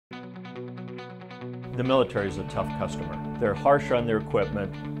The military is a tough customer. They're harsh on their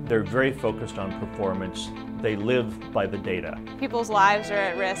equipment. They're very focused on performance. They live by the data. People's lives are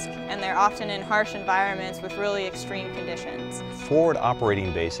at risk, and they're often in harsh environments with really extreme conditions. Forward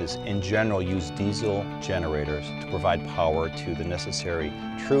operating bases in general use diesel generators to provide power to the necessary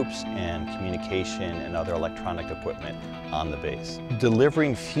troops and communication and other electronic equipment on the base.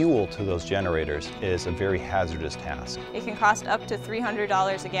 Delivering fuel to those generators is a very hazardous task. It can cost up to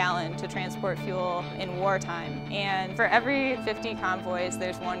 $300 a gallon to transport fuel in wartime, and for every 50 convoys,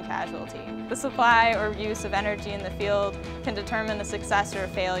 there's one casualty. The supply or use of energy in the field can determine the success or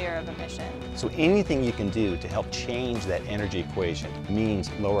failure of a mission. So anything you can do to help change that energy equation means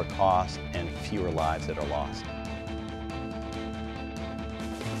lower costs and fewer lives that are lost.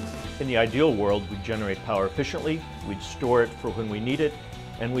 In the ideal world, we'd generate power efficiently, we'd store it for when we need it,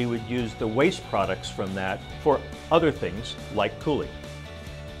 and we would use the waste products from that for other things like cooling.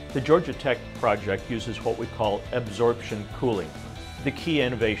 The Georgia Tech project uses what we call absorption cooling. The key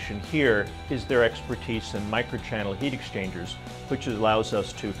innovation here is their expertise in microchannel heat exchangers, which allows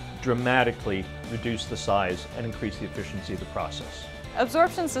us to dramatically reduce the size and increase the efficiency of the process.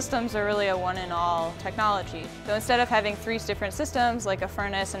 Absorption systems are really a one-and-all technology. So instead of having 3 different systems like a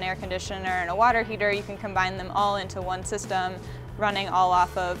furnace, an air conditioner, and a water heater, you can combine them all into one system, running all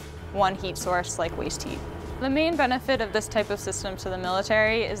off of one heat source like waste heat. The main benefit of this type of system to the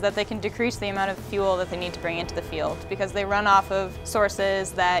military is that they can decrease the amount of fuel that they need to bring into the field because they run off of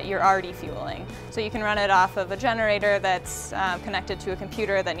sources that you're already fueling. So you can run it off of a generator that's connected to a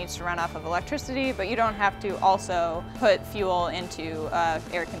computer that needs to run off of electricity, but you don't have to also put fuel into an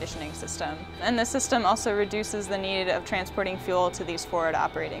air conditioning system. And the system also reduces the need of transporting fuel to these forward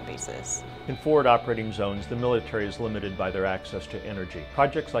operating bases. In forward operating zones, the military is limited by their access to energy.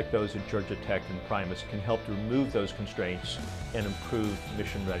 Projects like those at Georgia Tech and Primus can help to remove those constraints and improve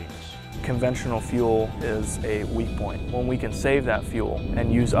mission readiness. Conventional fuel is a weak point. When we can save that fuel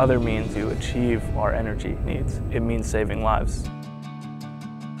and use other means to achieve our energy needs, it means saving lives.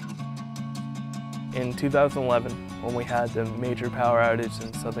 In 2011, when we had the major power outage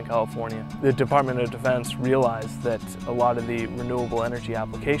in Southern California, the Department of Defense realized that a lot of the renewable energy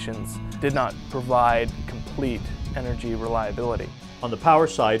applications did not provide complete energy reliability. On the power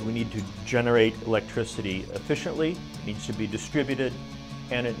side, we need to generate electricity efficiently, it needs to be distributed,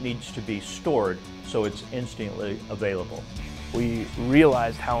 and it needs to be stored so it's instantly available. We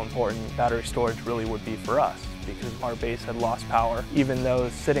realized how important battery storage really would be for us because our base had lost power. Even though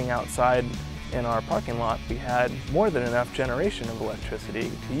sitting outside in our parking lot, we had more than enough generation of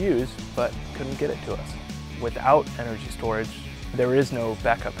electricity to use, but couldn't get it to us. Without energy storage, there is no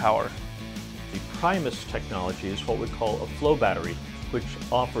backup power. The Primus technology is what we call a flow battery, which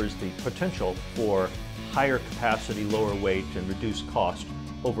offers the potential for higher capacity, lower weight, and reduced cost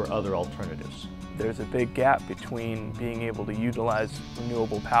over other alternatives. There's a big gap between being able to utilize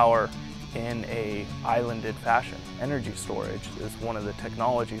renewable power in an islanded fashion. Energy storage is one of the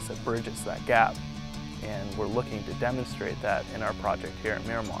technologies that bridges that gap, and we're looking to demonstrate that in our project here at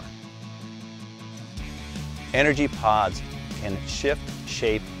Miramar. Energy pods can shift,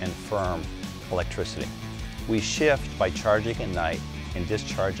 shape, and firm electricity. We shift by charging at night and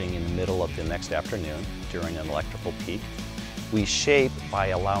discharging in the middle of the next afternoon during an electrical peak. We shape by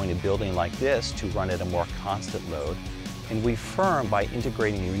allowing a building like this to run at a more constant load. And we firm by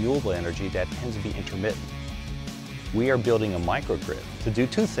integrating renewable energy that tends to be intermittent. We are building a microgrid to do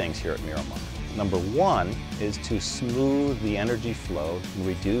 2 things here at Miramar. Number 1 is to smooth the energy flow and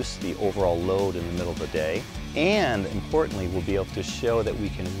reduce the overall load in the middle of the day. And importantly, we'll be able to show that we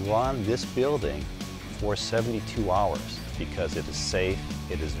can run this building for 72 hours because it is safe,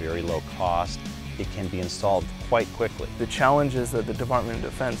 it is very low cost, it can be installed quite quickly. The challenges that the Department of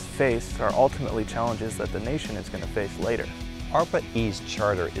Defense faced are ultimately challenges that the nation is going to face later. ARPA-E's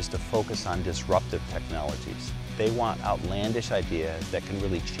charter is to focus on disruptive technologies. They want outlandish ideas that can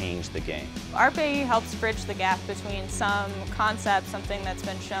really change the game. ARPA-E helps bridge the gap between some concept, something that's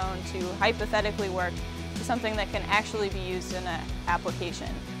been shown to hypothetically work, to something that can actually be used in an application.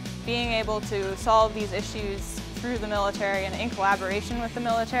 Being able to solve these issues through the military and in collaboration with the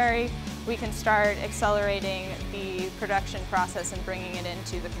military, we can start accelerating the production process and bringing it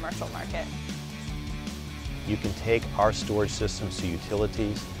into the commercial market. You can take our storage systems to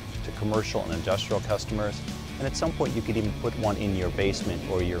utilities, to commercial and industrial customers, and at some point you could even put one in your basement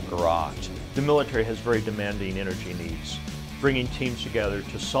or your garage. The military has very demanding energy needs. Bringing teams together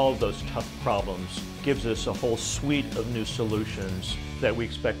to solve those tough problems gives us a whole suite of new solutions that we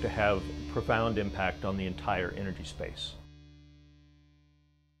expect to have profound impact on the entire energy space.